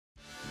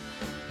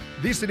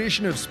This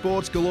edition of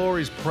Sports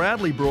Galore is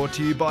proudly brought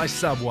to you by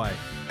Subway.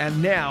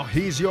 And now,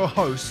 here's your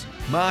hosts,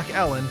 Mark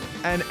Allen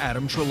and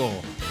Adam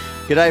Treloar.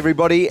 G'day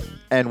everybody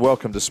and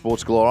welcome to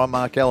Sports Galore. I'm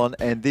Mark Allen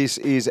and this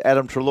is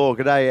Adam Treloar.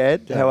 G'day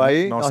Ed, how are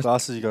you? Nice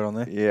glasses you got on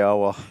there. Yeah,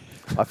 well,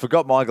 I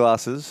forgot my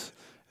glasses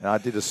and I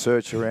did a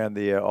search around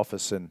the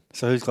office and...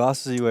 So whose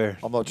glasses are you wearing?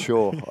 I'm not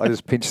sure. I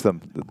just pinched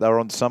them. They were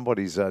on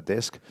somebody's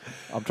desk.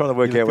 I'm trying to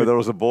work out whether it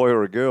was a boy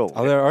or a girl.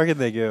 I reckon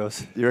they're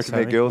girls. You reckon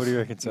Sammy? they're girls? What do you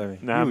reckon, Sammy?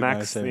 No,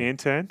 Max, the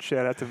intern.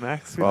 Shout out to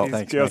Max with his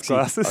thanks, girls' Maxie.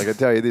 glasses. I can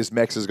tell you this,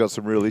 Max has got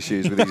some real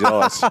issues with his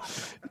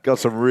eyes. Got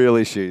some real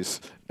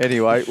issues.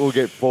 Anyway, we'll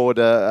get forward.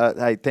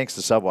 Hey, thanks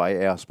to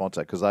Subway, our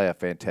sponsor, because they are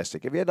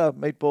fantastic. Have you had a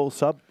meatball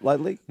sub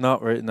lately?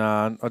 Not really.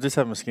 No, I just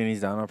have my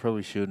skinnies done. I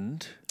probably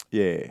shouldn't.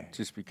 Yeah.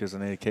 Just because I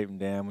need to keep them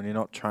down. When you're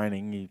not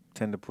training, you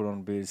tend to put on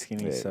a bit of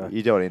skinnies. Yeah, So.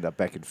 you don't end up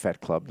back in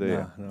Fat Club, do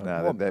you? No.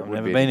 Well, I've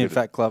never been in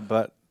Fat Club,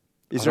 but...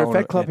 Is there a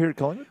Fat Club here at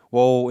Collingwood?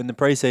 Well, in the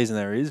pre-season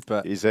there is,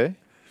 but... Is there?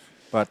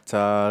 But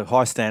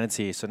high standards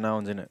here, so no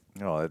one's in it.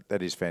 Oh,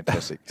 that is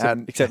fantastic.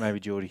 Except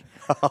maybe Geordie.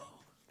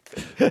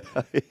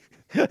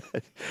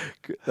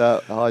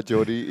 Hi,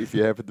 Geordie, if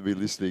you happen to be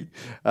listening.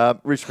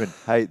 Richmond,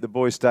 hey, the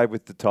boys stayed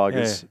with the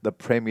Tigers, the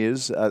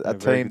Premiers, a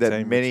team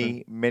that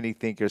many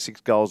think are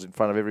 6 goals in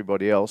front of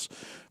everybody else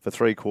for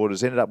 3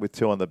 quarters. Ended up with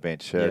 2 on the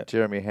bench.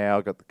 Jeremy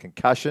Howe got the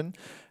concussion.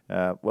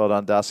 Well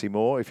done, Darcy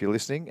Moore, if you're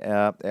listening,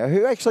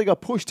 who actually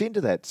got pushed into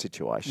that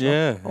situation.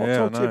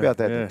 I'll talk to you about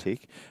that in a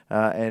tick.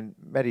 And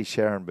Matty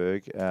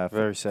Scharenberg,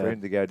 for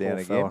him to go down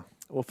again. Fella.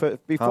 Well,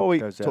 before we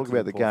talk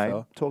about the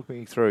game, talk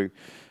me through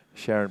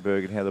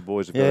Scharenberg and how the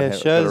boys have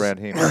got around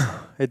him.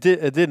 It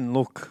didn't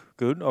look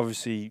good.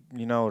 Obviously,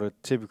 you know what a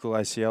typical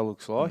ACL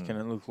looks like, and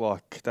it looked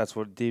like that's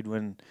what it did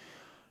when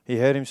he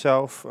hurt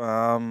himself.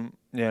 I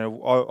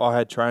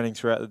had training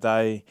throughout the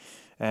day,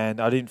 and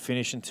I didn't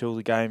finish until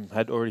the game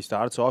had already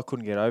started, so I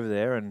couldn't get over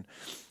there. And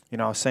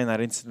I seen that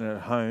incident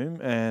at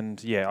home,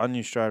 and I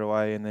knew straight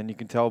away. And then you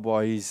can tell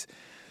by his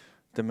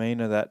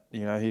demeanour that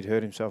he'd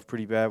hurt himself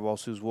pretty bad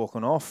whilst he was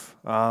walking off.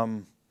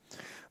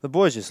 The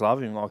boys just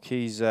love him. Like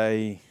he's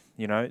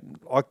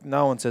like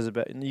no one says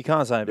about. You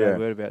can't say a bad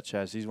word about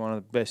Chaz. He's one of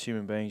the best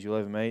human beings you'll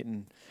ever meet,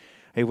 and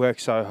he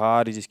works so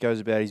hard. He just goes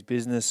about his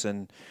business,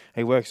 and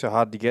he works so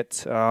hard to get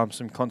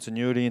some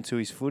continuity into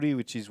his footy,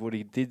 which is what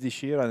he did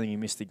this year. I think he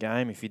missed a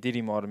game. If he did,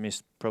 he might have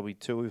missed probably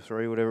 2 or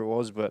 3, whatever it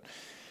was. But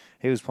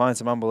he was playing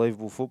some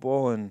unbelievable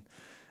football, and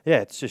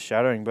it's just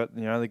shattering. But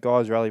the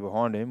guys rally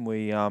behind him.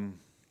 We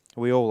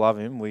all love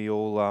him. We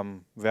all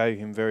value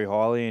him very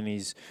highly, and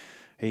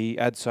he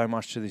adds so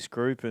much to this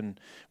group. And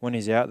when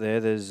he's out there,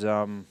 there's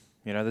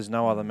there's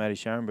no other Matty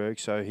Scharenberg.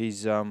 So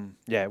he's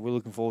we're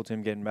looking forward to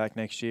him getting back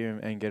next year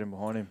and getting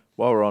behind him.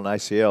 While we're on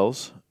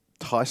ACLs,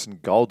 Tyson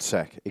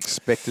Goldsack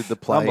expected to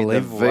play in the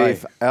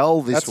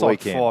VFL this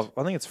weekend. Like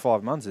I think it's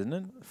 5 months, isn't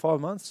it? 5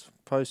 months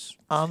post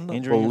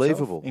injury.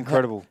 Unbelievable.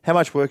 Incredible. How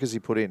much work has he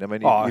put in? I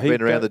mean, you've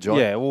been around the joint.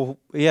 Yeah, well,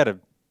 he had a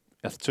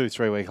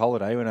 2-3 week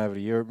holiday, went over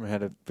to Europe and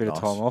had a bit of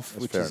time off,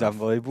 which is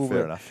unbelievable.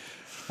 Fair enough.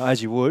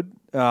 As you would.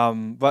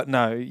 But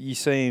no, you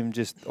see him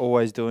just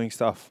always doing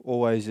stuff,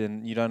 always,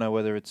 and you don't know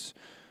whether it's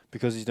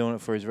because he's doing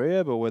it for his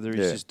rehab or whether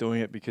he's just doing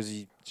it because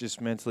he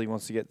just mentally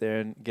wants to get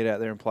there and get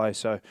out there and play.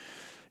 So,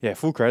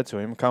 full credit to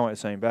him. Can't wait to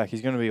see him back.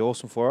 He's going to be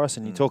awesome for us.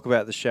 And you talk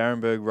about the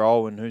Scharenberg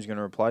role and who's going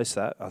to replace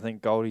that. I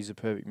think Goldie's a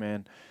perfect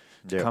man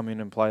to come in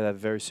and play that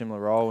very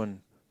similar role and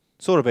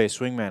sort of be a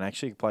swing man,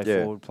 actually. Play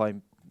forward, play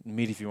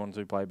mid if you wanted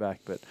to play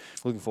back, but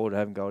looking forward to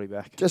having Goldie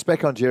back. Just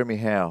back on Jeremy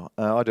Howe.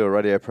 I do a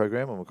radio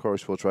program on Macquarie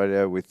Sports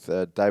Radio with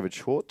David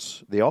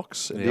Schwartz, the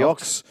Ox.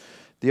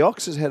 The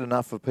Ox has had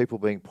enough of people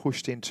being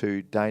pushed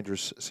into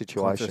dangerous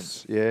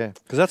situations. Because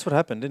that's what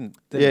happened, didn't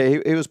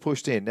he was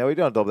pushed in. Now, we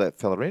don't dob that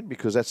fella in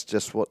because that's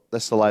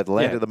the lay of the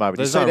land at the moment.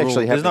 There's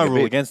no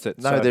rule against it.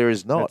 No, there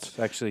is not.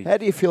 Actually, how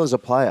do you feel as a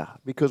player?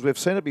 Because we've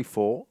seen it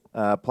before,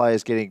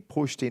 players getting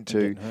pushed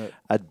into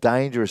a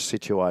dangerous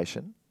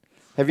situation.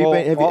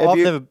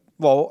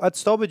 Well, at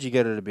stoppage you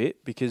get it a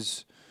bit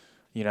because,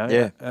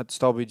 at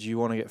stoppage you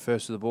want to get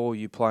first to the ball,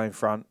 you play in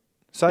front.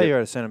 Say you're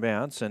at a centre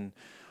bounce and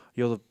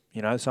you're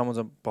someone's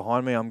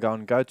behind me, I'm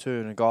going go to,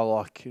 and a guy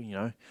like,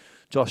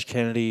 Josh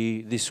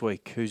Kennedy this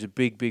week, who's a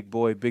big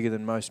boy, bigger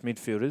than most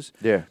midfielders,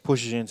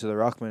 pushes you into the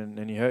ruckman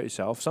and you hurt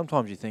yourself.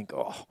 Sometimes you think,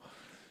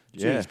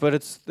 but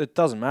it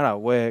doesn't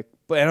matter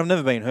and I've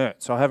never been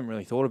hurt, so I haven't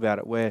really thought about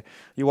it, where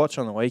you watch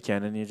on the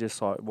weekend and you're just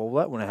like, well,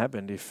 that wouldn't have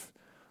happened if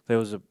there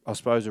was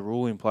a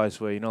rule in place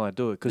where you're not allowed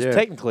to do it. Because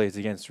technically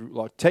it's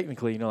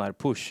technically you're not allowed to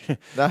push.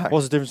 No.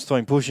 What's the difference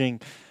between pushing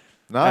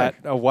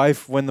away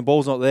when the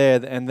ball's not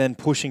there and then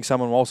pushing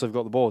someone whilst they've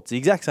got the ball? It's the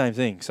exact same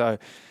thing. So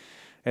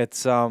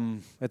it's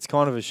kind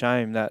of a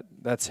shame that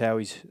that's how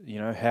he's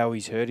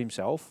hurt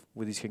himself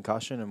with his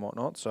concussion and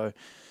whatnot. So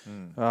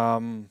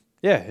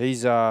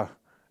he's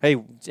he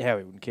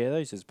wouldn't care though.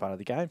 He's just part of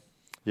the game.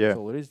 Yeah, that's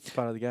all it is. It's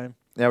part of the game.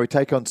 Now we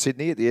take on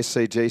Sydney at the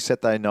SCG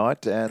Saturday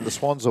night, and the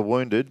Swans are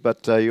wounded,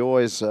 but you're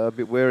always a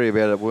bit wary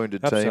about a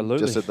wounded team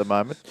just at the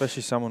moment.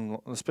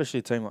 Especially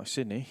a team like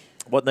Sydney.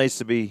 What needs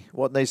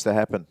to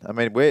happen? I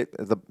mean,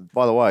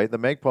 by the way, the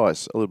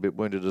Magpies a little bit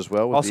wounded as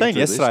well. I was saying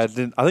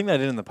yesterday. I think they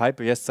did in the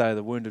paper yesterday.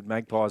 The wounded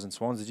Magpies and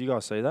Swans. Did you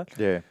guys see that?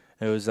 Yeah.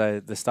 It was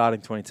the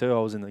starting 22. I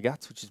was in the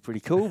guts, which is pretty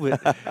cool.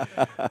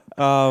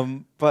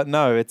 But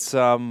no, it's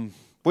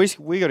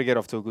we got to get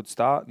off to a good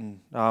start, and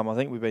I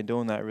think we've been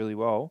doing that really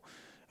well,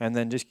 and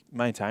then just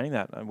maintaining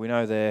that. And we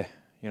know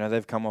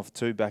they've come off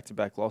 2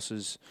 back-to-back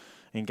losses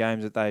in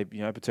games that they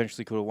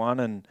potentially could have won,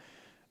 and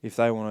if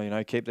they want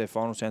to keep their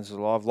final chances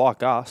alive,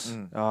 like us,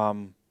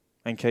 and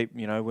keep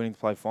winning to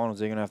play finals,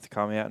 they're going to have to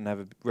come out and have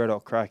a red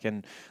hot crack.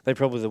 And they're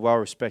probably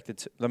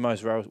the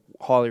most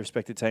highly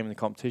respected team in the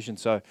competition.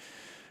 So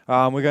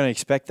we're going to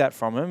expect that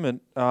from them. And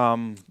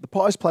the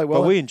Pies play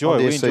well. But we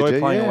enjoy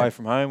playing away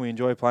from home. We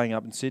enjoy playing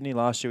up in Sydney.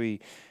 Last year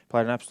we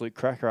played an absolute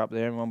cracker up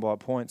there and won by a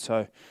point.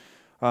 So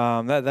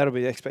that'll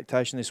be the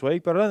expectation this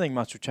week. But I don't think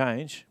much will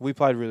change. We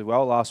played really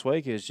well last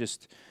week. It was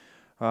just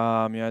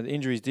the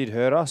injuries did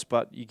hurt us,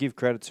 but you give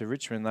credit to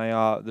Richmond. They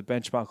are the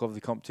benchmark of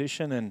the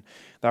competition, and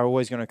they're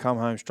always going to come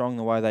home strong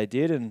the way they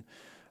did. And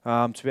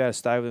to be able to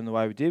stay with them the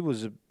way we did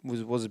was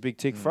a big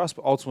tick for us.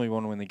 But ultimately, we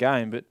want to win the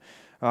game. But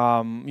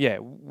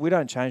we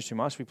don't change too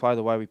much. We play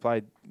the way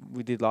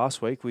we did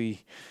last week.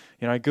 We,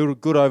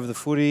 good over the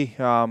footy,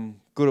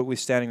 good at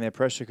withstanding their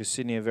pressure because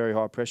Sydney are a very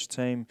high pressure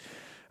team.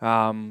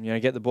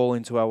 Get the ball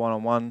into our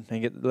one-on-one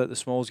and let the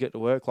smalls get to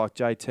work like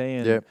JT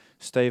and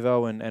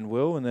Steve-O and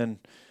Will, and then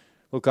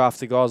look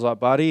after guys like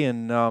Buddy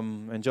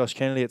and Josh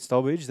Kennedy at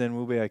Stobbage, then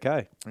we'll be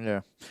okay.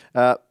 Yeah.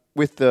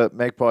 With the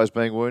Magpies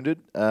being wounded,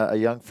 a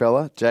young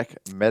fella, Jack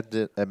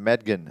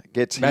Madgen,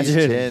 gets his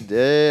chance.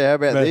 Yeah, how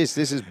about this?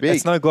 This is big.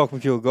 It's no Gok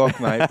McKill Gok,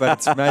 mate, but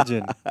it's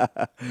Madgen.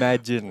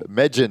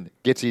 Madgen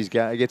gets his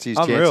chance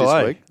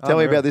this week. Tell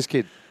me about this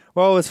kid.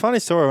 Well, it's a funny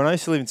story. When I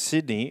used to live in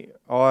Sydney,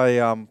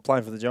 I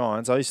playing for the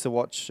Giants, I used to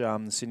watch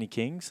the Sydney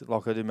Kings,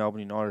 like I do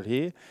Melbourne United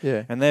here.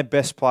 Yeah. And their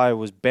best player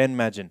was Ben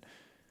Madgen,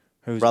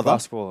 who was brother? a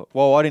basketballer.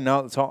 Well, I didn't know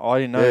at the time. I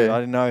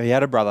didn't know he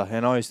had a brother.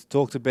 And I used to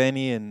talk to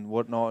Benny and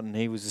whatnot, and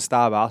he was a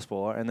star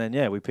basketballer. And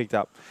then, we picked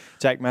up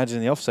Jack Madgen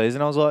in the off-season.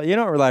 I was like, you're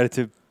not related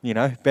to,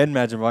 Ben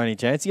Madgen by any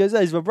chance? He goes,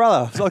 he's my brother.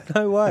 I was like,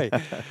 no way.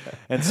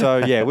 And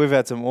so, we've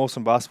had some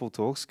awesome basketball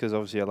talks because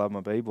obviously I love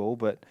my B-ball.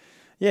 But,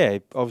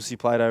 obviously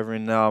played over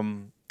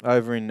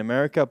in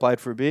America,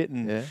 played for a bit,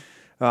 and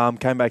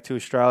came back to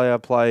Australia.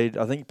 Played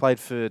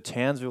for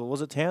Townsville.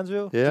 Was it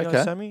Townsville? Yeah,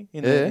 okay. Sammy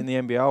in the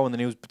NBL, and then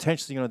he was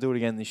potentially going to do it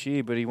again this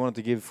year, but he wanted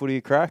to give footy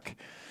a crack.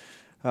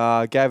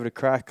 Gave it a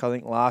crack, I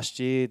think, last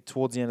year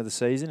towards the end of the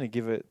season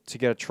to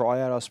get a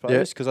tryout, I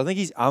suppose, because I think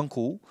his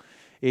uncle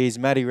is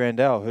Matty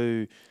Randell,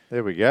 who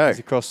there we go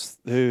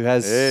who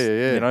has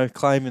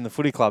claim in the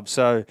footy club.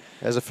 So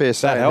has a fair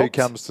say who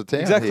comes to town.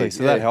 Exactly. Here.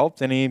 So that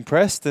helped, and he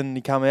impressed, and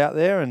he come out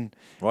there and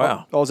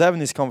wow. I was having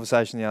this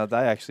conversation the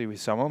other day actually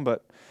with someone,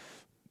 but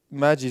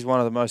Madge is one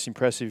of the most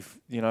impressive,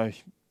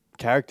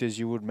 characters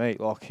you would meet.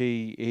 Like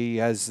he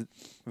has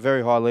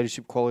very high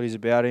leadership qualities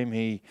about him.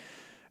 He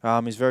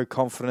is very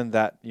confident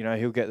that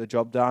he'll get the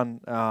job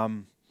done.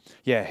 I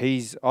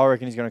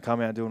reckon he's going to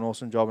come out and do an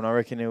awesome job, and I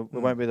reckon it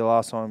won't be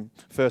the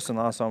first and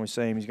last time we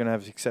see him. He's going to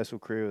have a successful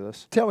career with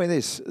us. Tell me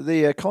this: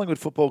 the Collingwood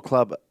Football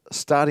Club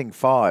starting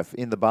 5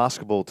 in the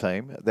basketball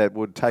team that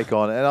would take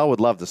on, and I would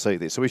love to see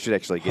this. So we should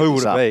actually get who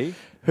this would up. It be?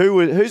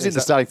 Who's in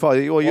the starting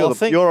 5? Well,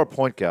 you're a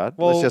point guard.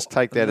 Well, let's just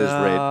take that as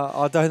read.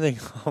 I don't think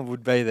I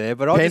would be there,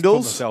 but I just put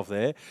myself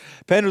there.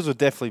 Pendles would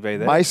definitely be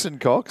there. Mason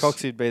Cox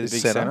would be the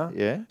big centre.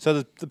 Yeah.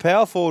 So the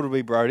power forward would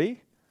be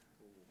Brody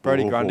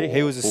Grundy.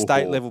 He was a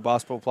state-level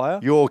basketball player.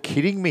 You're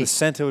kidding me. The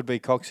centre would be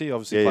Coxie,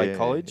 obviously played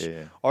college.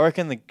 Yeah. I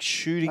reckon the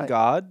shooting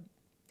guard...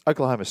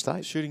 Oklahoma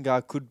State. Shooting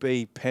guard could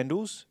be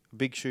Pendles,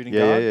 big shooting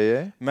guard.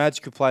 Yeah.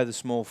 Madge could play the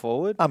small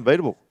forward.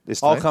 Unbeatable, this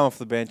team. I'll come off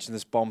the bench and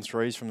just bomb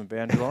threes from the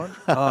boundary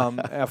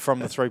line, from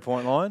the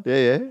three-point line.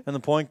 Yeah. And the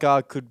point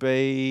guard could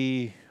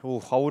be... I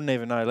wouldn't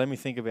even know. Let me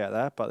think about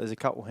that, but there's a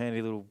couple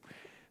handy little...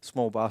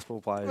 small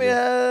basketball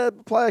players.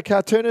 Player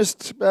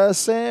cartoonist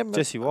Sam.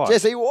 Jesse White.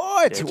 Jesse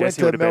White went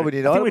to Melbourne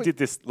United. I think we did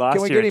this last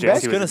year. Can we get him back? I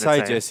was going to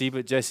say Jesse,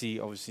 but Jesse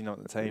obviously not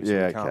in the team,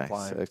 so we can't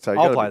play him. So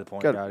I'll play the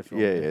point guard if you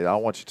want. Yeah, I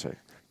want you to.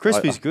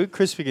 Crispy's good.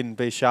 Crispy can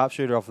be a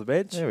sharpshooter off the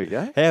bench. There we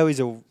go. How is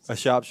a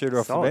sharpshooter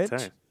off the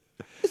bench? Team.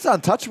 It's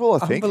untouchable,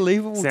 I think.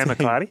 Unbelievable. Sam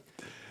McClarty?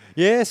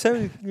 Yeah,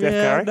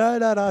 Curry?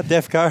 No.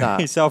 Def Curry.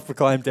 Nah.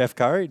 Self-proclaimed Def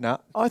Curry. No.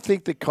 I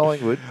think that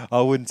Collingwood... I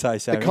wouldn't say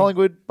so. The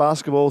Collingwood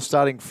basketball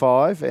starting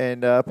 5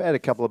 and had a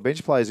couple of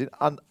bench players in.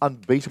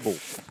 Unbeatable.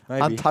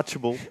 Maybe.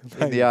 Untouchable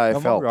in the AFL. I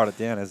might write it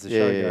down as the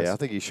show goes. Yeah, I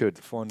think you should.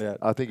 To find out.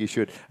 I think you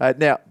should.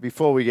 Now,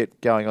 before we get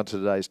going on to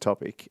today's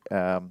topic,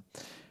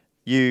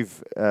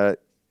 you've...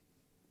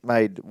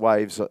 made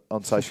waves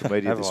on social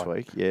media this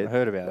week. Yeah, I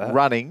heard about that.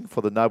 Running for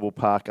the Noble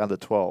Park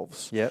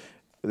under-12s. Yep.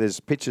 There's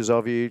pictures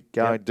of you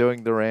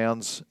doing the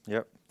rounds,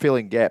 yep,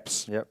 filling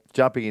gaps, yep,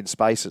 jumping in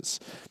spaces.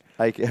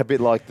 a bit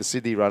like the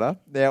Sydney runner.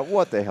 Now,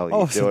 what the hell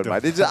are you doing,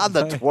 mate? These are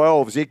under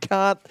 12s.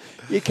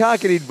 You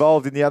can't get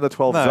involved in the under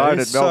 12 zone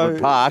at Melbourne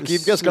Park.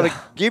 You've just got to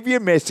give your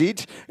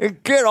message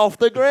and get off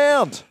the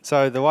ground.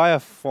 So the way I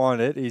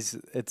find it is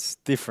it's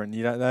different.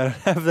 They don't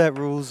have that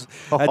rules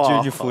at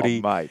junior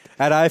footy. Mate.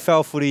 At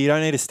AFL footy, you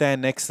don't need to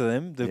stand next to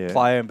them, the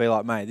player, and be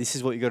like, mate, this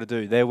is what you got to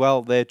do.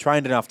 They're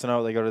trained enough to know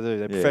what they got to do.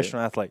 They're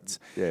professional athletes.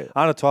 Yeah.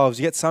 Under 12s,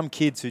 you get some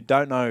kids who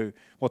don't know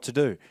what to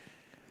do.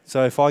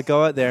 So if I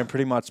go out there and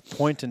pretty much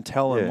point and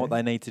tell them what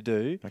they need to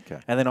do,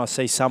 and then I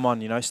see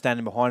someone,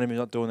 standing behind him who's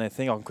not doing their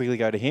thing, I can quickly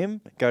go to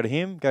him.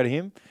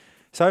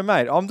 So,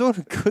 mate, I'm doing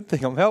a good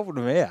thing. I'm helping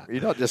them out.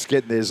 You're not just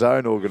getting their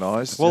zone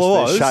organised.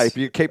 Well, just their shape.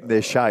 You're keeping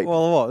their shape.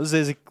 Well, it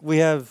was. We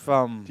have.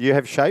 Do you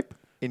have shape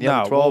in your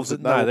under 12s?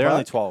 No, they're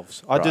only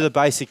 12s. I do the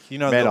basic.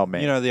 Man on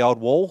man. The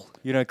old wall.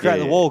 Create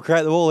the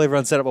wall.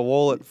 Everyone set up a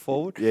wall at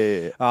forward.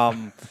 Yeah.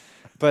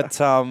 But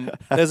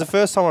there's the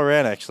first time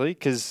around actually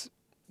because.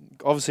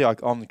 Obviously,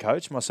 I'm the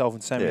coach. Myself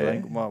and Sammy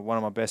Link, one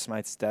of my best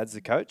mates' dad's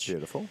the coach.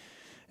 Beautiful.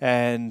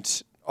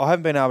 And I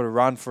haven't been able to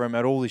run for him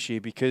at all this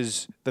year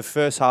because the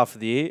first half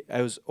of the year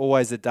it was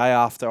always the day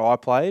after I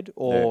played,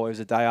 or it was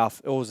the day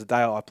after. It was the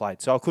day I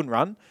played, so I couldn't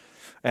run,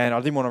 and I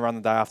didn't want to run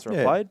the day after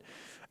I played.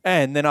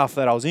 And then after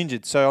that, I was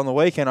injured. So on the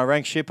weekend, I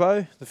rang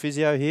Shippo, the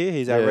physio here.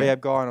 He's our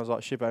rehab guy, and I was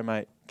like, Shippo,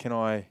 mate, can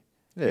I?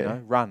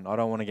 Run. I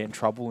don't want to get in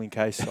trouble in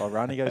case I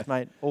run. He goes,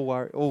 mate,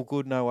 all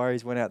good, no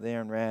worries. Went out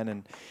there and ran,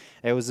 and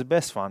it was the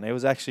best fun. It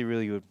was actually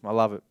really good. I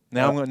love it.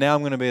 Now I'm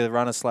going to be the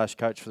runner /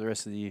 coach for the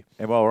rest of the year.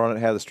 And while we're on it,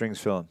 how are the strings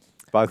feeling?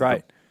 Both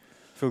great.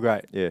 Feel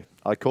great. Yeah,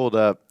 I called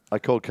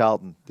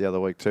Carlton the other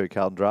week too,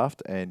 Carlton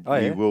Draft, and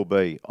you will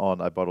be on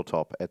a bottle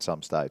top at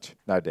some stage,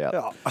 no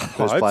doubt.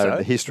 First player in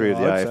the history of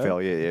the AFL. So.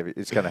 Yeah,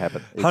 it's going to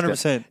happen.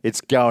 100%.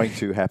 It's going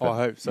to happen. I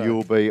hope so. You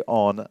will be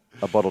on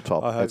a bottle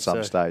top at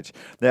some stage.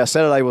 Now,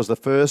 Saturday was the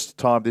first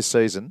time this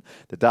season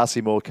that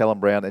Darcy Moore, Callum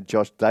Brown, and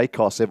Josh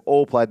Dacos have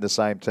all played in the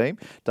same team.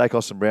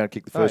 Dacos and Brown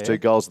kicked the first 2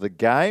 goals of the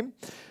game.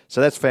 So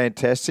that's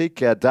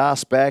fantastic.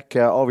 Dar's back,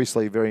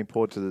 obviously very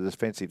important to the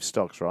defensive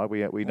stocks, right?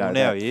 We know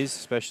now that. he is,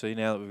 especially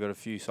now that we've got a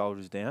few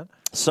soldiers down.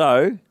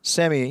 So,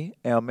 Sammy,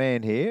 our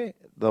man here,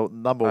 the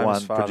number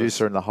famous one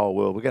producer in the whole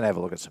world. We're going to have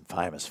a look at some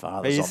famous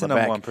fathers. He's on the the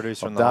number back one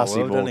producer in the Darcy whole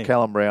world, Moore, doesn't he?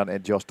 Callum Brown,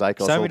 and Josh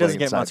Dacos. Sammy doesn't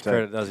get much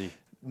credit, does he?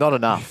 Not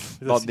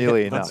enough. Not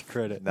nearly enough. Much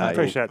credit. No, I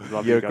appreciate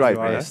the you're a great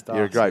man. Stars.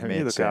 You're a great man.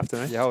 You look after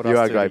me. You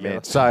are a great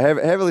man. So have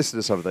a listen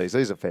to some of these.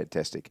 These are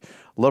fantastic.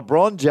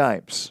 LeBron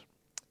James.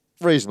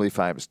 Reasonably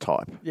famous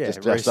type. Yeah,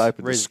 just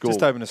opened a school.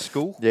 Just opened a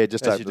school. Yeah,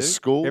 just opened a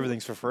school.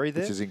 Everything's for free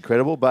there. Which is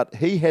incredible. But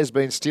he has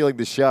been stealing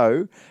the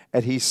show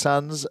at his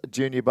son's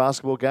junior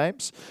basketball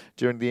games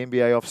during the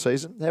NBA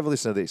off-season. Have a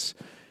listen to this.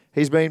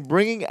 He's been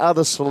bringing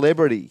other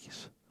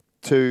celebrities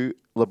to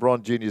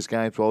LeBron Jr.'s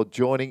games while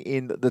joining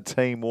in the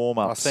team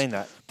warm-ups. I've seen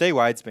that. D.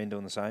 Wade's been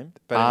doing the same.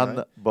 But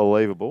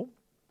Unbelievable.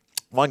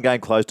 One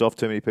game closed off,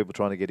 too many people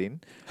trying to get in.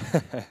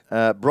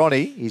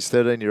 Bronny, he's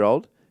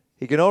 13-year-old.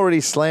 He can already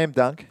slam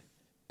dunk.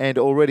 And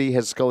already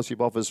has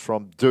scholarship offers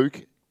from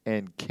Duke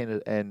and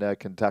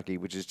Kentucky,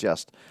 which is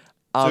just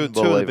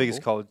unbelievable. Two of the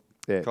biggest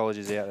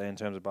colleges out there in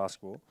terms of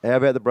basketball. How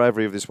about the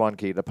bravery of this one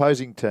kid?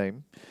 Opposing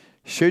team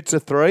shoots a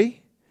 3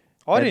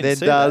 and then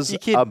does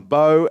a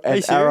bow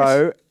and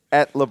arrow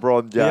at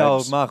LeBron James. The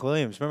old Mark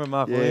Williams. Remember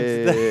Mark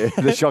Williams?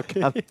 Yeah, the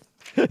shotgun.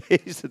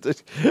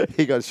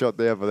 He got shot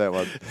down for that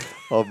one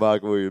of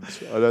Mark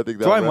Williams. I don't think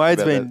that. Dwayne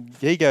Wade's been.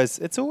 He goes.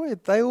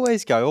 They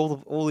always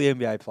go. All the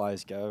NBA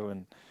players go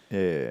and.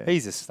 Yeah.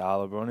 He's a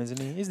star, LeBron, isn't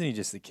he? Isn't he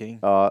just the king?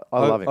 I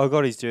love him. I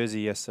got his jersey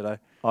yesterday.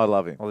 I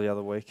love him. Or the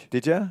other week.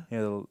 Did you?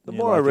 Yeah. The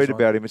more I read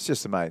about him, it's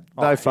just amazing.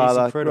 No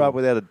father, grew up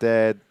without a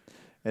dad,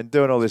 and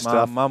doing all this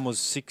stuff. Mum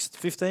was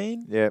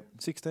 15? Yeah.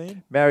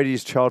 16? Married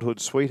his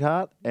childhood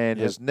sweetheart and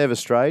has never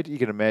strayed. You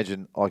can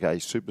imagine like a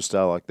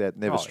superstar like that,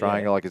 never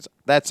straying.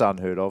 That's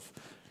unheard of.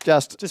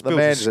 Just the built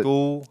man a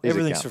school.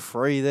 Everything's for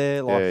free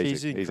there.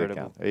 He's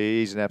incredible.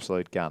 He's an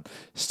absolute gun.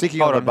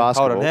 Sticking on the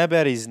basketball. Hold on. How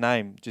about his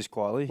name, just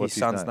quietly? What's his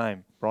son's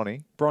name?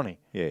 Bronny.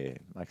 Yeah,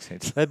 makes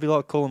sense. That'd be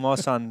like calling my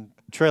son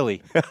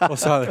Trelly or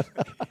something.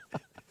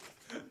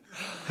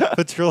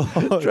 But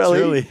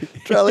Trelly.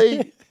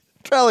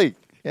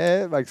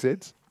 Yeah, it makes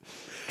sense.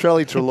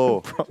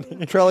 Treloar.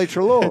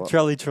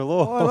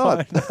 Treloar.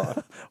 Why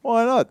not?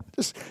 Why not?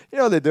 Just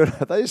they're doing.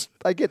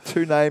 They get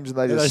 2 names and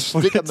they just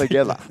stick them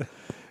together.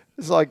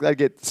 It's like they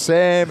get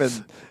Sam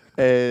and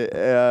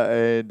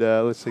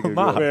let's think of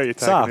Mark. Where are you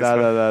taking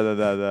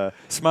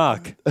this?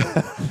 No.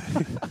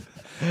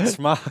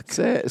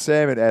 Smark.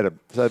 Sam and Adam.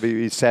 So it'd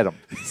be Saddam.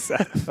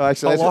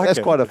 Actually, that's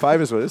quite a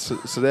famous one. It's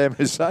Saddam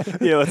Hussein.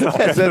 Yeah, let's not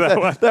go for that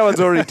one. That one's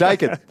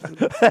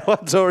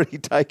already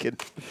taken.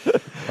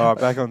 All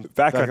right, back on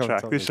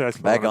track. This show's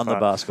back on the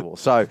basketball.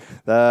 So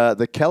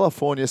the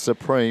California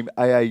Supreme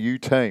AAU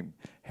team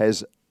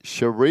has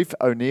Sharif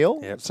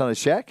O'Neal, son of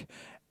Shaq,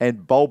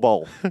 and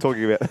Bol.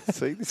 Talking about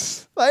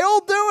they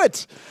all do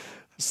it.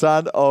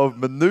 Son of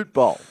Manute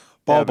Bol.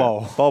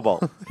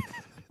 Bol.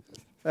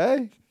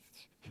 Hey.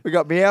 We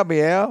got Meow.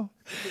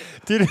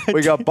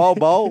 We got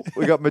Bol.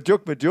 We got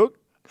Majuk.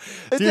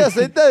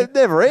 It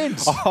never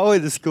ends. I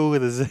went to school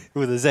with a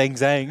Zang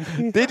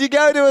Zang. Did you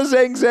go to a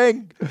Zang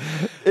Zang?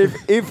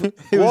 If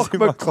Guac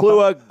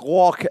McClure,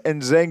 Guac,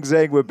 and Zang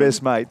Zang were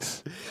best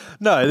mates.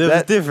 No, there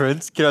was a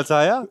difference. Can I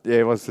tell you?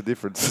 Yeah, what's the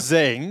difference?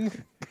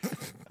 Zeng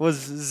was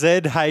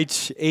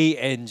Zheng,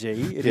 and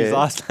his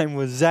last name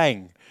was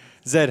Zhang.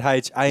 Zhang.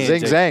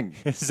 Zang Zang.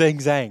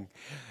 Zeng Zang.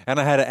 And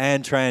I had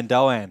an Antran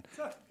Doan.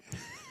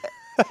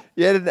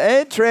 You had an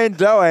Antran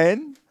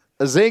Doan,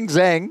 a Zang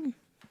Zang,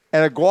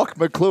 and a Guac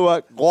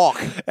McClure,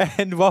 Guac.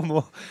 And one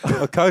more,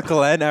 a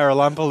Coquelan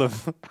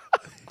Aralumpalum.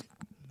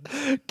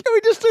 Can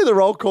we just do the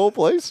roll call,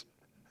 please?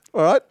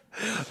 All right.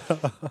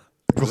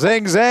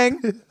 Zang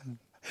Zang.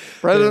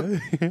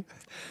 President.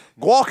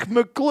 Guac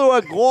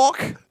McClure,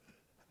 Guac.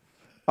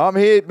 I'm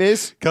here,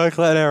 miss.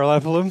 Coquelan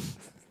Aralumpalum.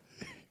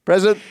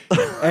 President.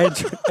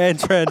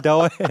 Antran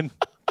Doan.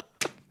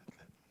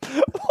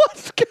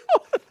 What's going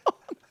on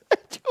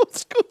at your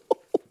school?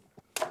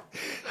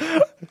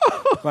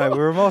 Mate, we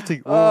were a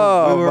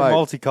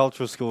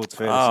multicultural school, it's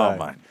fair to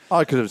say. Mate.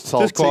 I could have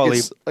sold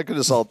tickets. I could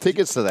have sold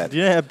tickets to that. Do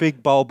you know how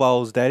big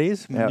Bowl's dad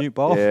is? Newt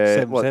Bowl?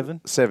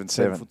 7'7"?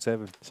 7'7".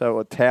 7'7". So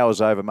it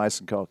towers over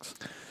Mason Cox.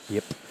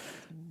 Yep.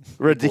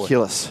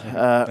 Ridiculous.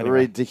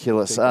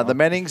 Ridiculous. The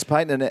Mannings,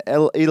 Peyton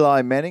and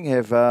Eli Manning,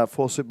 have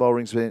 4 Super Bowl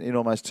rings in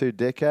almost 2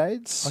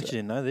 decades. I actually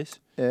didn't know this.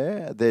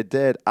 Yeah. Their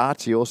dad,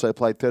 Archie, also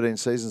played 13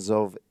 seasons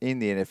in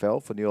the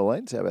NFL for New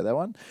Orleans. How about that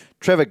one?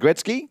 Trevor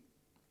Gretzky.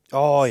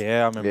 Oh,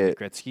 yeah, I remember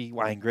Gretzky,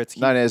 Wayne Gretzky.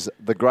 Known as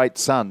the Great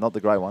Son, not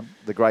the Great One.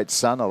 The Great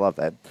Son, I love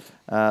that.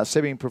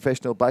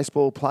 Semi-professional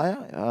baseball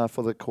player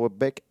for the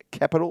Quebec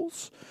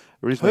Capitals.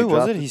 Who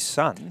was it? His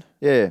son?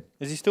 Yeah.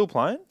 Is he still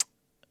playing?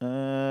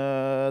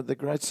 The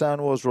Great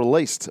Son was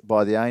released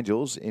by the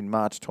Angels in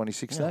March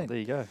 2016. Oh, there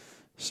you go.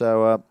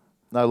 So,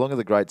 no longer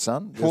the Great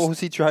Son. What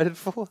was he traded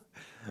for?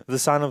 The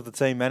son of the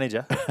team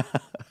manager.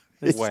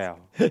 Wow.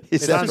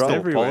 Is that just right?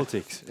 everywhere.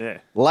 Politics. Yeah.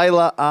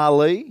 Layla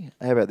Ali.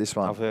 How about this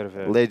one? I've heard of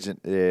her.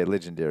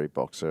 Legendary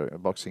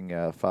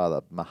boxing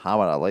father,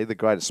 Muhammad Ali, the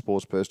greatest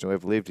sports person who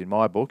ever lived in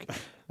my book.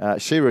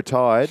 She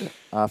retired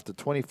after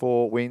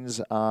 24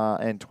 wins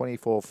and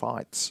 24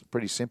 fights.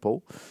 Pretty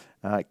simple.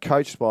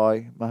 Coached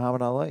by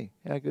Muhammad Ali.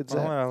 How good's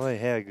that? Muhammad Ali,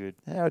 how good.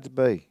 How would it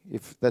be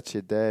if that's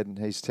your dad and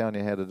he's telling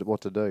you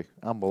what to do?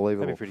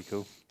 Unbelievable. That'd be pretty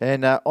cool.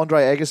 And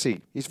Andre Agassi.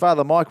 His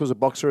father, Mike, was a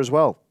boxer as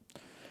well.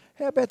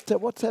 How about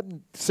what's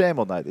happened? Sam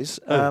will know this.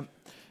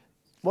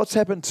 What's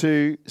happened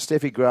to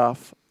Steffi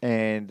Graf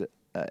and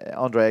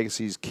Andre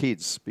Agassi's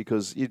kids?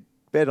 Because you'd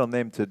bet on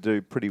them to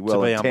do pretty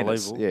well in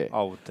tennis. Unbelievable. Yeah.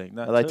 I would think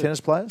that. Are they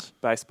tennis players?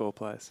 Baseball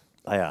players.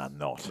 They are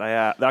not. They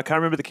are. I can't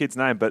remember the kid's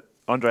name, but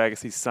Andre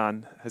Agassi's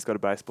son has got a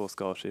baseball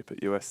scholarship at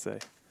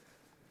USC.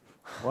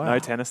 Wow. No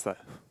tennis, though.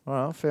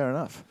 Well, fair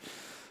enough.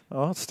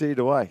 Oh, steered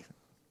away.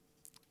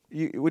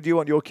 Would you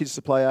want your kids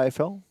to play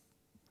AFL?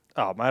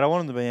 Oh, mate, I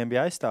want them to be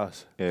NBA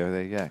stars. Yeah, well,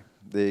 there you go.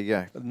 There you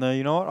go. No,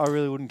 you know what? I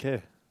really wouldn't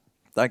care.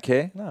 Don't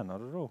care? No, not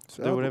at all.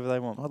 So Do whatever they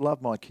want. I'd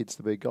love my kids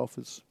to be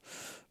golfers,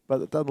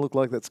 but it doesn't look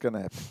like that's going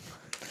to happen.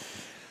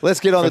 Let's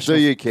get on to Do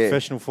You Care?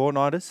 Professional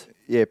fortnighters?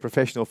 Yeah,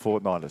 professional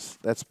fortnighters.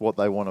 That's what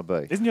they want to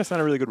be. Isn't your son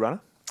a really good runner?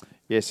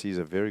 Yes, he's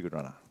a very good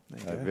runner.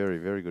 A very,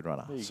 very good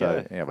runner.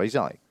 Go. Yeah, but he's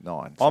only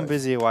 9. I'm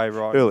busy away,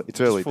 right? It's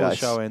early before days.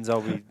 the show ends,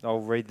 I'll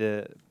read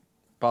the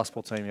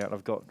basketball team out.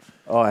 I've got.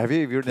 Oh, have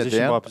you? Have you written it position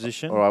down? by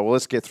position. All right, well,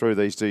 let's get through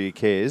these Do You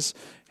Cares.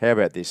 How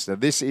about this? Now,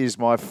 this is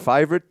my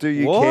favourite Do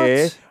You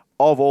Care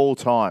of all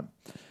time.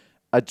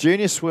 A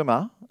junior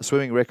swimmer, a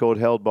swimming record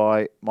held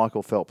by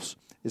Michael Phelps.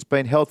 It's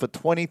been held for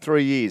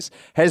 23 years.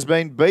 Has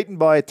been beaten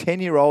by a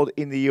 10-year-old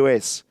in the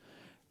US.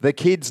 The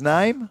kid's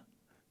name?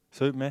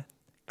 Superman.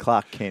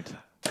 Clark Kent.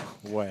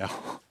 Wow.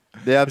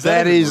 Now,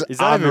 that is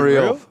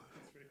unreal.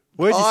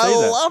 Where'd you see that?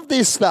 I love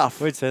this stuff.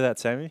 Where'd you see that,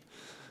 Sammy?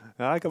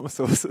 I got my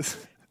sources.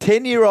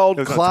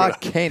 10-year-old Clark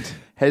Kent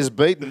has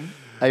beaten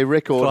a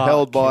record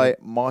held by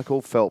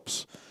Michael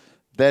Phelps.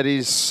 That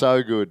is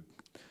so good.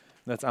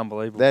 That's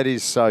unbelievable. That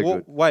is so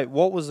good. Wait,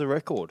 what was the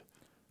record?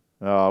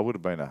 Oh, it would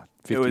have been a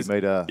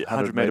 50-metre,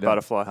 100-metre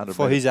butterfly.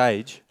 For his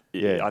age?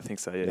 Yeah, I think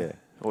so, yeah.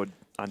 Or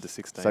under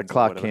 16. So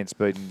Clark Kent's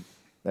beaten.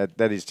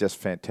 That is just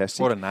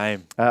fantastic. What a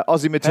name.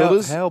 Aussie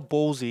Matildas. How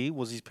ballsy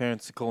was his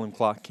parents to call him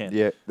Clark Kent?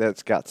 Yeah,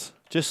 that's guts.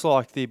 Just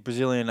like the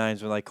Brazilian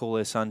names when they call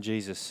their son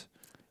Jesus.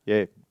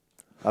 Yeah.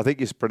 I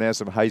think you pronounce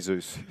him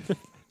Jesus.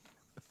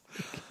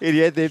 Did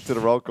you add them to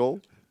the roll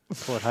call?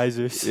 What,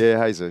 Jesus?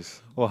 Yeah,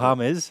 Jesus. Or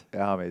James.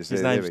 James.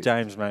 His name's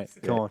James, mate.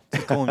 Come on.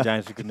 Just call him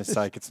James, for goodness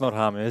sake. It's not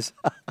James.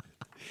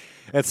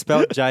 It's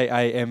spelled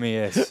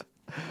James.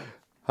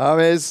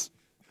 James.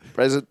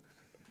 Present.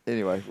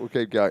 Anyway, we'll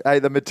keep going. Hey,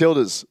 the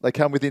Matildas. They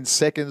come within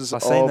seconds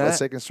of a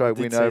second straight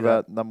win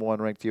over number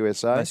 1 ranked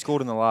USA. They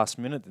scored in the last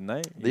minute, didn't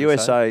they? The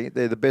USA,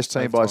 they're the best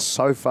team by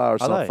so far.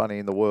 It's not funny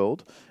in the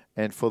world.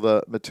 And for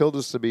the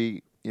Matildas to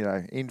be,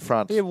 in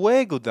front. Yeah,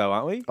 we're good though,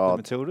 aren't we? The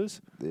Matildas.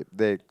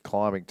 They're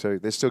climbing too.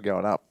 They're still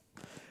going up.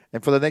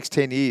 And for the next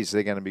 10 years,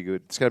 they're going to be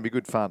good. It's going to be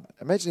good fun.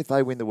 Imagine if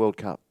they win the World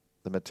Cup,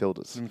 the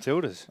Matildas. The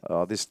Matildas.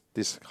 Oh,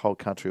 this whole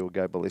country will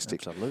go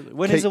ballistic. Absolutely.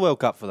 When is the World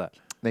Cup for that?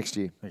 Next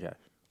year. Okay.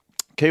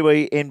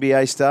 Kiwi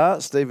NBA star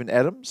Stephen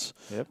Adams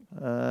Yep.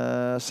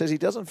 says he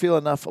doesn't feel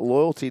enough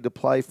loyalty to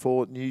play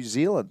for New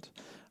Zealand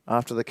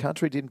after the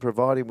country didn't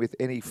provide him with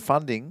any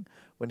funding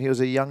when he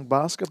was a young I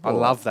basketballer.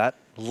 love that.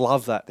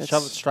 Love that. That's-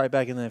 Shove it straight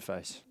back in their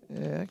face.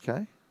 Yeah,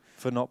 okay.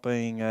 For not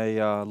being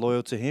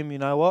loyal to him, you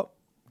know what?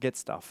 Get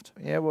stuffed.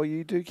 Yeah, well,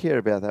 you do care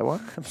about that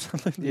one.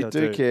 Absolutely, You I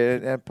do care.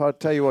 And I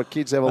tell you what,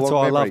 kids have a That's long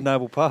why memory. I love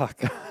Noble Park,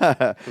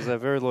 because they're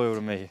very loyal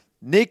to me.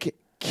 Nick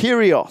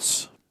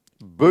Kyrgios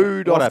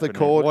booed What off the happened?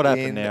 court What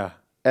happened now?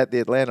 at the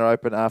Atlanta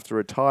Open after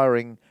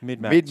retiring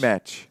Mid-match.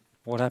 mid-match.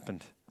 What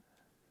happened?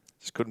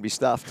 Just couldn't be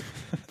stuffed.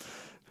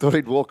 Thought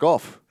he'd walk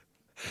off.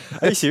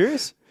 Are you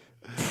serious?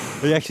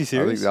 Are you actually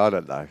serious? I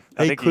don't know.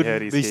 I He think he couldn't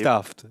hurt his be hip.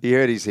 stuffed. He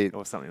hurt his hip.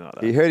 Or something like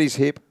that. He hurt his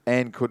hip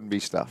and couldn't be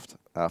stuffed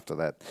after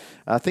that.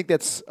 I think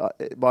that's,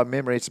 by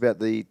memory, it's about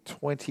the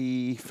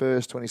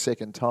 21st,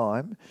 22nd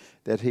time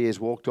that he has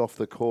walked off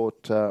the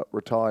court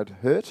retired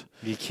hurt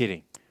You're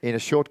kidding. in a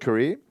short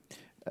career.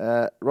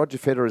 Roger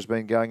Federer has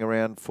been going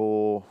around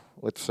for,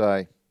 let's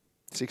say,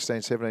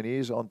 16, 17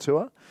 years on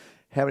tour.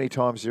 How many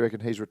times do you reckon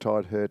he's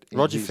retired hurt?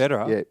 Roger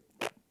Federer?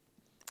 Yeah,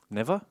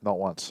 Never? not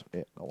once.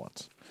 Yeah, not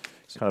once.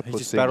 Kind of He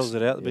puts just battles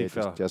it out, the big just-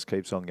 fella. Just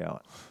keeps on going.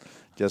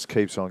 Just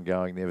keeps on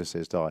going, never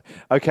says die.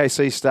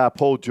 OKC star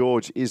Paul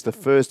George is the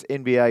first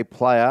NBA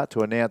player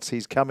to announce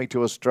he's coming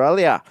to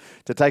Australia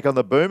to take on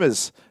the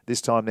Boomers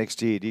this time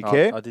next year. Do you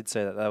care? I did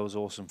say that. That was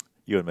awesome.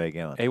 You and me are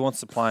going. He wants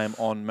to play him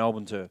on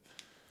Melbourne turf.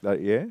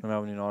 Yeah?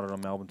 Melbourne United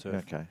on Melbourne turf.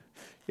 Okay.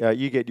 Yeah,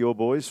 you get your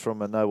boys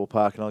from a Noble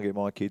Park and I'll get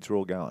my kids. We're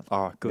all going.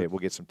 All right, good. Yeah, we'll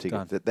get some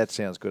tickets. Done. That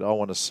sounds good. I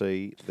want to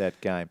see that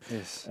game.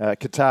 Yes.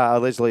 Qatar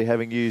allegedly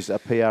having used a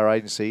PR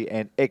agency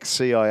and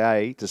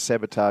ex-CIA to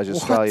sabotage What?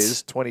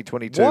 Australia's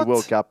 2022 What?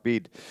 World Cup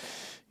bid.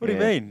 What do you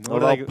mean? Well,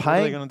 What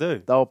are they going to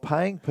do? They were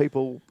paying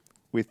people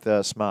with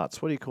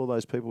smarts. What do you call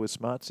those people with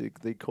smarts?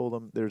 They call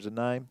them, there's a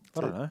name.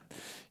 I don't know.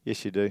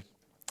 Yes, you do.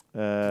 I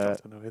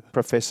don't know either.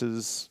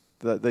 Professors,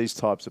 these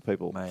types of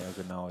people. Mate, I've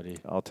got no idea.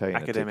 I'll tell you.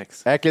 in a tick.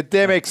 Academics.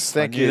 Academics,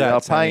 thank knew you. that,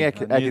 They're paying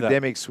Sammy. I knew that.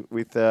 academics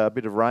with a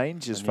bit of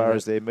range as knew far that.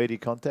 as their media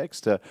contacts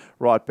to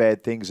write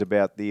bad things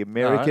about the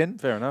American All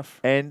right, fair enough.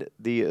 and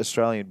the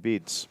Australian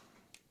bids.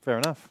 Fair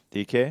enough. Do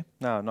you care?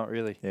 No, not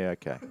really. Yeah,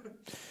 okay.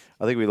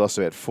 I think we lost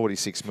about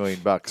 $46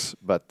 million,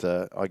 but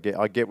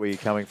I get where you're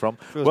coming from.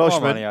 If it was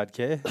my money, I'd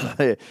care.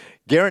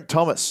 Geraint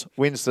Thomas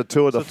wins the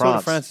Tour de So Tour France.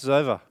 de France is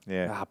over.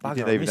 Yeah, Ah, you bugger,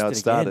 didn't I even know it missed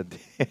started.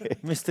 again.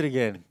 Missed it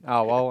again.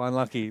 Oh, well,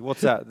 unlucky.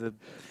 What's that? The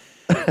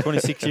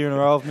 26 year in a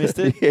row I've missed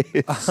it?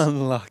 Yes.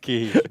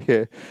 Unlucky.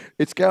 Yeah,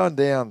 it's going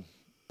down,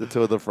 the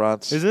Tour de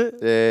France. Is it?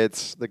 Yeah,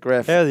 it's the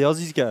graph. How do the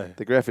Aussies go?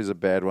 The graph is a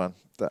bad one.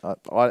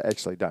 I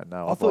actually don't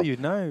know. I thought you'd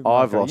know. I've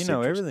Marco. lost You know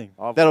interest. everything.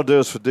 That'll do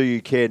us for Do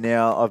You Care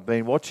now. I've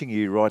been watching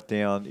you write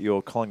down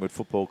your Collingwood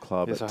Football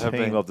Club Yes, I a have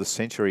team been. of the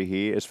century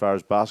here as far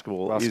as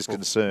basketball is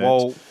concerned.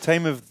 Well,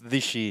 team of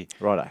this year.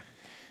 Righto.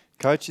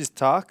 Coach is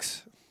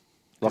Tarks.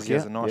 'Cause he Lockyer,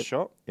 has a nice yep,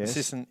 shot. yes.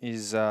 Assistant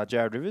is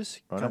Jared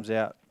Rivers. Righto. Comes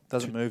out,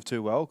 doesn't move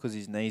too well because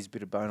his knee's a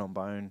bit of bone on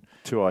bone.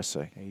 2 I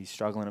see. He's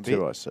struggling a bit.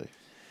 2 I see.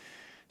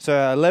 So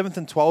 11th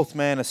and 12th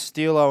man are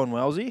Steelo and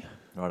Wellesley.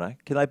 Righto.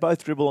 Can they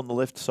both dribble on the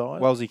left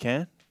side? Wellesley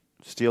can.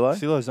 Steelo,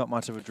 Steelo's not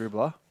much of a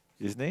dribbler.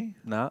 isn't he?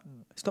 Nah.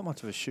 He's not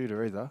much of a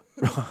shooter either.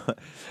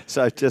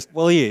 So just,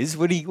 Well, he is.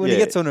 When he Yeah.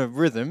 gets on a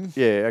rhythm,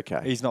 yeah,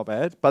 okay. he's not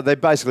bad. But they're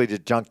basically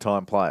just junk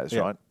time players,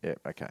 Yeah. right? Yeah,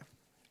 okay.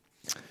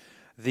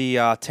 The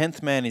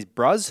 10th man is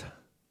Bruz.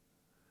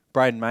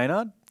 Braden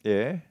Maynard.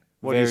 Yeah.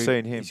 What have you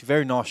Very- seen him? He's a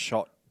very nice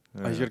shot.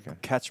 Yeah, He's got okay. a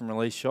catch and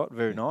release shot.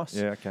 Very nice.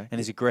 Yeah, okay. And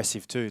he's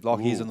aggressive too,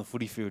 like he is Ooh. on the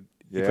footy field.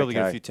 Yeah, He'll probably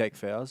get a okay. few tech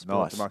fouls. but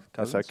like Nice. DeMarcus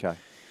That's Cousins. okay.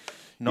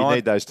 Ninth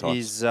need those types.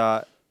 is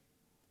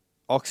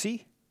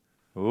Oxy.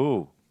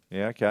 Ooh.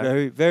 Yeah, okay.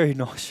 Very, very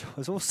nice shot.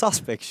 It's all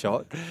suspect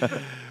shot.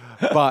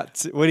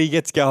 But when he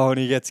gets going,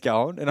 he gets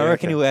going. And I Yeah,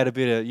 reckon okay. he'll add a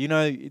bit of,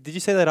 did you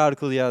see that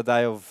article the other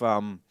day of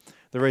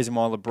the reason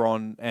why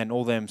LeBron and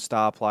all them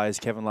star players,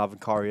 Kevin Love and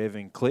Kyrie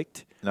Irving,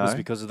 clicked? No. Was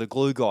because of the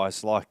glue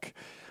guys like,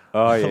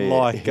 Oh, yeah. yeah,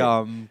 like,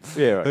 yeah.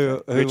 Yeah, right.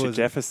 who Richard was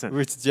Jefferson.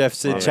 Richard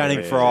Jefferson, Oh, Channing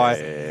yeah, Frye.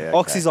 yeah, yeah,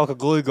 Oxy's like a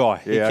glue guy.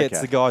 He Yeah, gets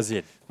okay. the guys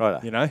in,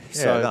 Right. you know? Yeah,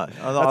 So no, that's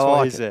I why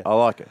like he's it. there. I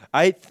like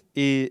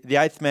it. The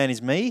eighth man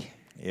is me.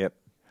 Yep.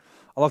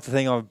 I like to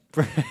think I'm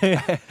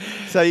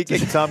So you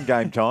get some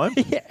game time.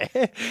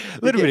 a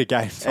little bit of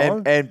game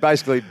time. and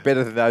basically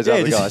better than those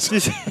other guys.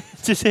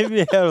 Just hit me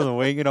out on the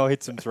wing and I'll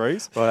hit some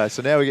threes. Right,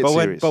 so now we get But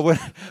serious. when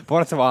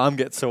my arm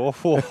gets sore,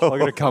 I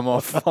got to come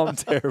off. I'm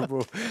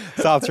terrible.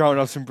 Start throwing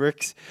off some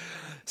bricks.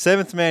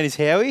 Seventh man is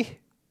Howie.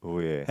 Oh,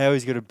 yeah.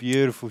 Howie's got a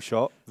beautiful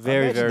shot.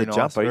 Very, Imagine very the nice.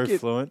 jumper. Very He'd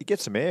fluent. get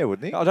some air,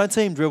 wouldn't he? I don't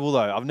see him dribble though.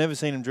 I've never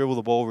seen him dribble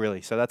the ball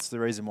really, so that's the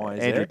reason why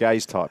he's Andrew there.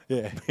 Gaze type.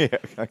 Yeah. Yeah,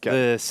 okay.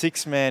 The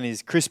sixth man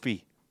is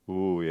Crispy.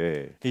 Oh,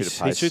 yeah. He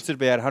shoots at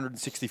about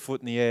 160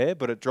 foot in the air,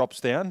 but it drops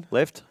down.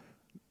 Left?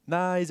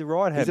 Nah, he's a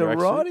right-hander. He's a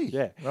actually. righty?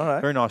 Yeah.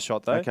 Righto. Very nice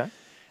shot though. Okay.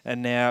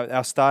 And now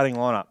our starting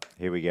lineup.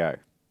 Here we go.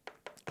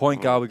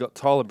 Point guard, we got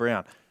Tyler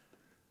Brown.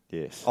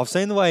 Yes. I've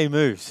seen the way he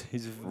moves.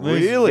 He's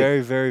moves Really?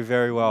 very, very,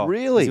 very well.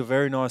 Really? He's got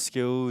very nice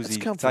skills. That's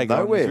He come from take on-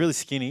 nowhere. He's really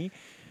skinny.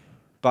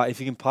 But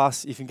if you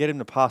can get him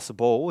to pass the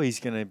ball,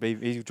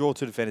 he'll draw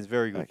 2 defenders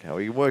very good. Okay,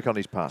 well, you can work on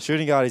his pass.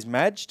 Shooting guard is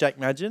Jack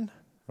Madgen.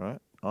 Right,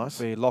 nice.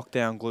 Be a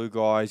lockdown glue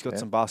guy. He's got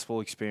some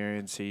basketball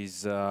experience.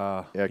 He's, he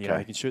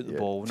can shoot the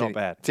ball. Not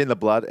bad. It's in the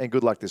blood, and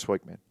good luck this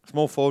week, man.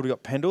 Small forward, we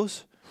got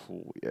Pendles.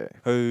 Oh, yeah.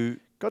 Who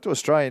got to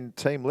Australian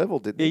team level,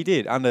 didn't he? He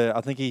did.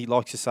 I think he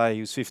likes to say he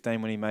was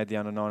 15 when he made the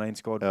under-19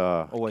 squad.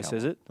 Always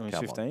says it when he's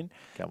 15.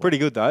 Pretty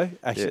good, though.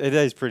 Actually, it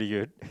is pretty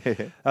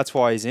good. That's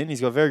why he's in.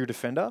 He's got a very good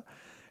defender.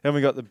 Then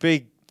we got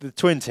the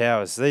Twin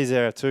Towers. These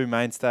are our 2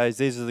 mainstays.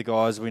 These are the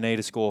guys we need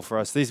to score for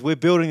us. We're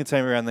building a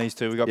team around these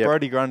 2. We got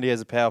Brody Grundy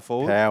as a power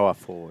forward. Power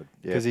forward.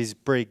 Because he's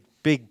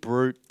big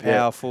brute,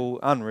 powerful,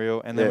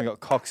 unreal. And then we got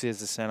Coxie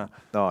as the centre.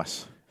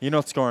 Nice. You're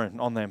not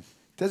scoring on them.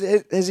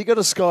 Has he got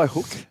a sky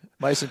hook,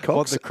 Mason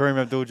Cox? What, the Kareem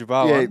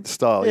Abdul-Jabbar one?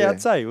 Style. Yeah,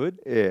 I'd say he would.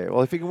 Yeah,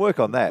 well, if he can work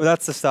on that. Well,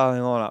 that's the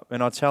starting lineup.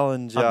 And I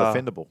challenge...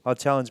 Undefendable. I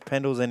challenge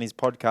Pendles and his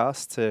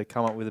podcast to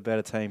come up with a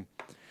better team.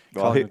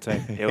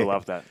 Team. He'll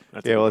love that.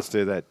 Let's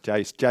do that.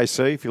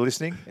 JC, if you're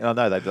listening, and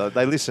I know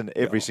they listen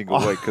every single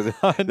week because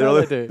they're a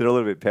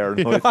little bit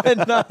paranoid. I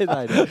know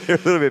they do. They're a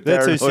little bit paranoid.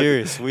 They're too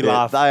serious. We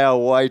laugh. They are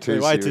way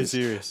too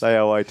serious. They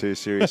are way too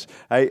serious.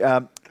 Hey,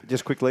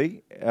 just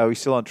quickly, are we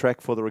still on track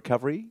for the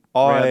recovery?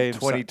 Round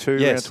 22,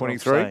 round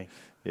 23?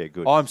 Yeah,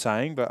 good. I'm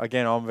saying, but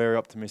again, I'm very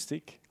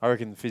optimistic. I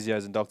reckon the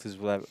physios and doctors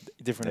will have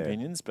different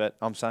opinions, but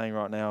I'm saying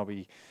right now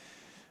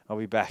I'll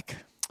be back.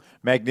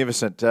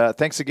 Magnificent.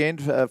 Thanks again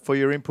for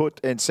your input.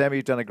 And Sammy,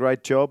 you've done a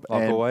great job.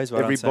 Like and always.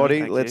 Well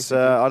everybody, let's,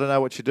 I don't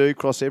know what you do,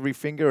 cross every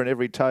finger and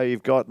every toe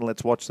you've got, and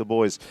let's watch the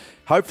boys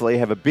hopefully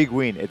have a big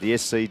win at the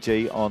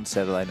SCG on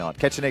Saturday night.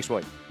 Catch you next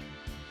week.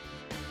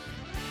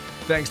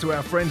 Thanks to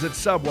our friends at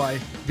Subway,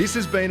 this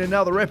has been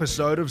another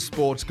episode of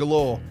Sports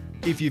Galore.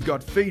 If you've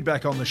got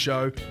feedback on the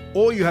show,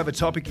 or you have a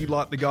topic you'd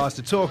like the guys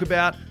to talk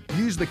about,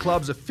 use the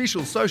club's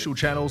official social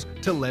channels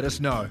to let us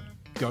know.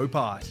 Go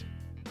Pies.